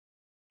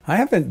I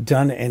haven't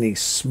done any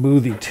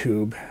smoothie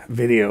tube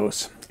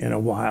videos in a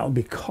while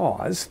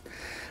because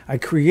I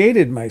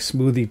created my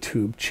smoothie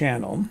tube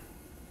channel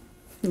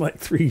like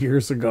 3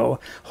 years ago,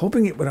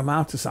 hoping it would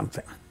amount to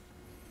something.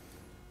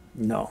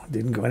 No,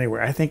 didn't go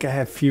anywhere. I think I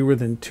have fewer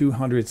than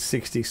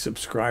 260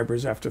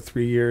 subscribers after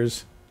 3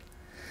 years.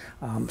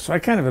 So I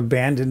kind of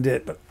abandoned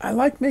it, but I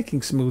like making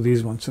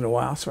smoothies once in a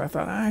while, so I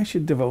thought I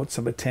should devote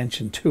some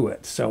attention to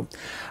it. So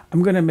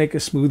I'm going to make a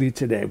smoothie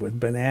today with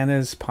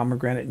bananas,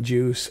 pomegranate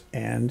juice,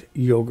 and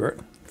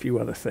yogurt, a few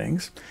other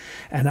things.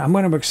 And I'm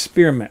going to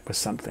experiment with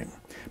something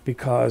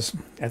because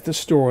at the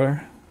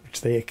store,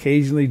 which they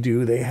occasionally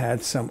do, they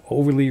had some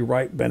overly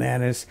ripe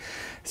bananas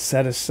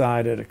set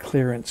aside at a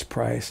clearance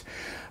price.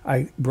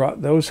 I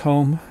brought those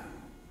home,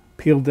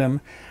 peeled them,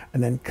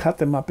 and then cut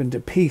them up into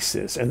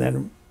pieces, and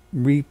then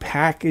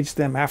repackaged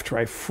them after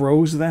I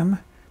froze them,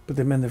 put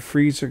them in the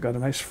freezer, got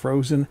them nice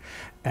frozen,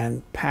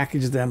 and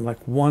packaged them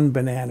like 1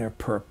 banana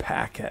per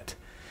packet.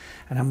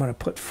 And I'm going to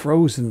put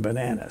frozen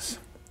bananas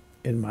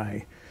in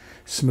my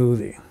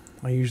smoothie.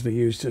 I usually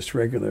use just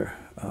regular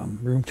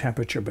room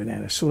temperature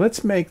bananas. So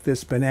let's make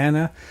this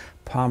banana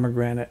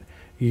pomegranate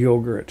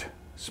yogurt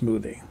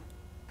smoothie.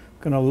 I'm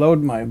going to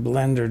load my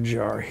blender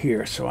jar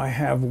here. So I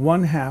have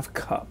 1/2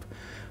 cup,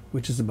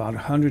 which is about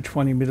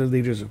 120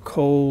 milliliters of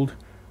cold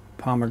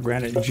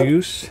pomegranate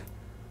juice.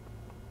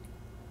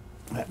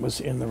 That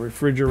was in the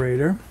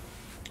refrigerator.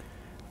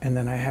 And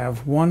then I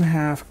have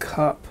 1/2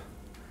 cup,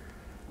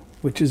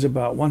 which is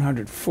about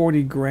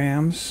 140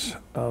 grams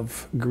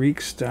of Greek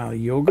style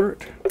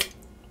yogurt.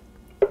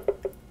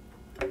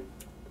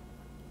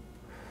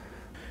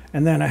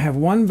 And then I have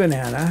 1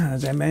 banana.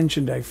 As I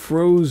mentioned, I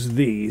froze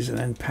these and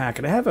then packed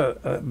it. I have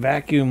a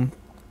vacuum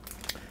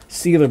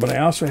sealer, but I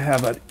also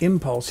have an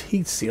impulse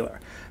heat sealer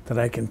that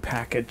I can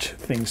package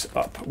things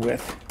up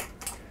with.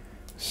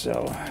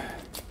 So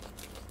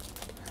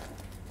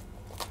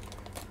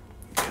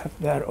cut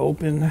that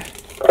open,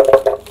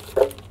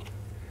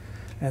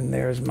 and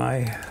there's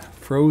my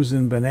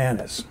frozen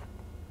bananas.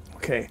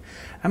 Okay,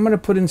 I'm going to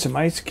put in some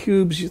ice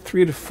cubes,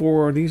 3 to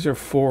 4. These are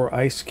 4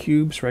 ice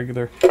cubes,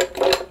 regular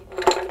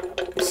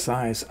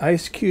size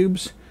ice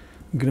cubes.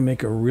 I'm going to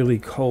make a really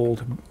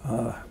cold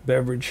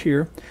beverage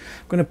here.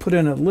 I'm going to put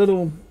in a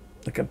little,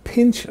 like a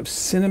pinch of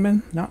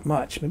cinnamon, not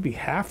much, maybe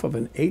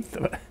 1/8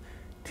 of a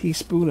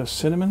teaspoon of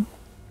cinnamon.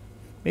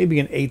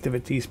 Maybe 1/8 of a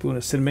teaspoon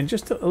of cinnamon,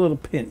 just a little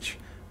pinch,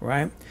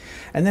 right?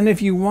 And then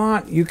if you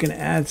want, you can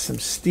add some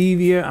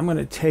stevia. I'm going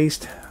to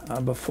taste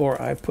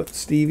before I put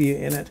stevia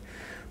in it,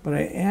 but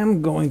I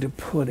am going to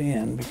put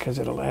in, because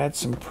it'll add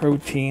some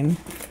protein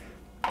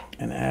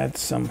and add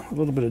a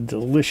little bit of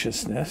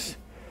deliciousness.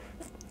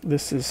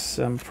 This is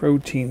some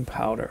protein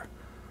powder.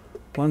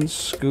 1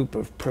 scoop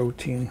of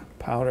protein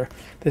powder.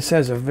 This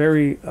has a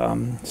very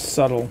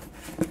subtle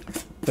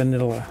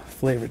vanilla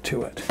flavor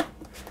to it.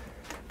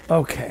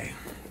 Okay.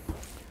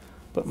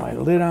 Put my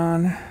lid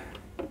on,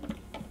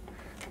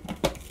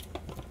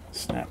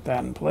 snap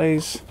that in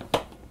place.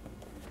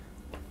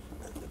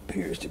 It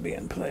appears to be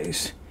in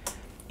place.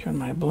 Turn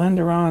my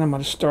blender on. I'm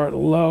going to start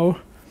low,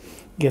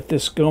 get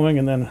this going,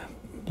 and then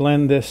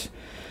blend this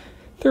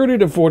 30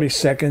 to 40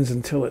 seconds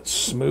until it's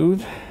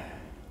smooth.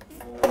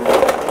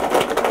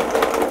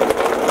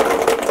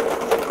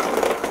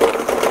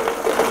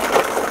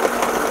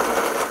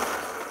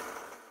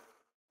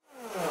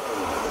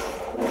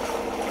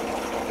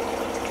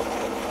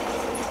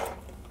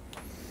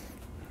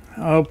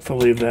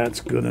 Hopefully that's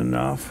good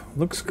enough.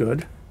 Looks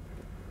good.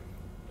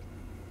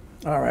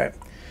 All right.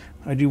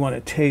 I do want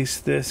to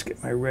taste this.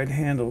 Get my red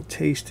handle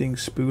tasting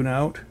spoon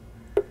out.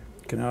 You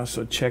can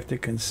also check the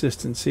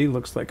consistency.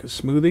 Looks like a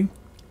smoothie.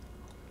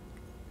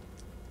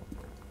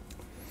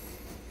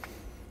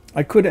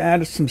 I could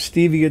add some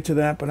stevia to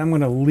that, but I'm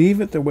going to leave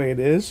it the way it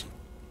is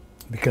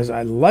because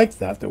I like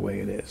that the way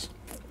it is.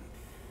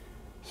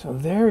 So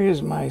there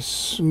is my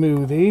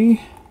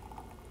smoothie.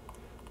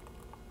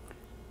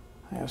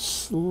 I have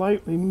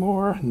slightly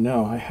more.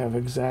 No, I have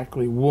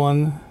exactly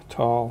 1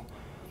 tall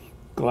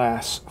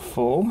glass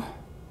full.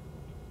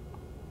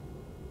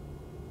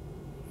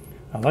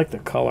 I like the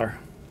color.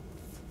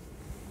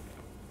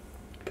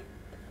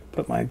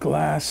 Put my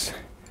glass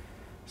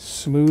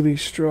smoothie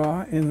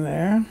straw in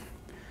there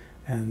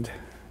and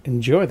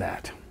enjoy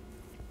that.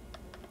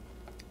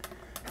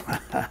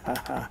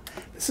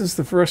 This is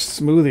the first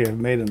smoothie I've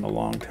made in a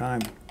long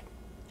time.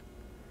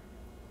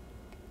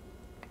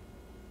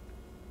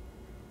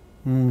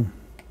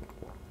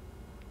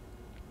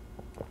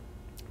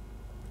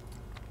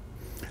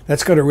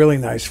 That's got a really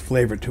nice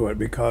flavor to it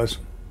because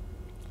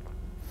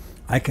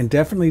I can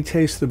definitely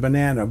taste the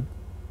banana,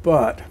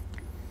 but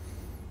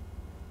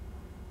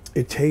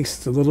it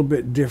tastes a little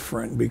bit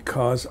different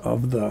because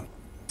of the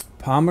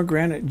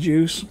pomegranate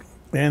juice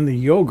and the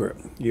yogurt.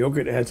 The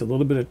yogurt adds a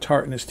little bit of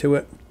tartness to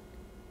it.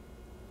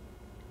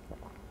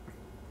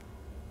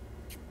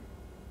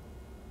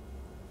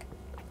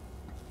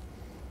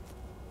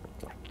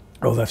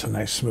 Oh, that's a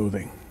nice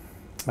smoothie.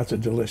 That's a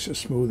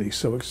delicious smoothie.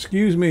 So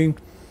excuse me,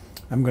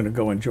 I'm going to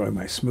go enjoy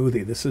my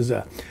smoothie. This is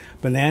a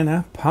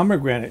banana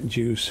pomegranate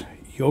juice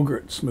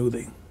yogurt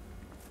smoothie.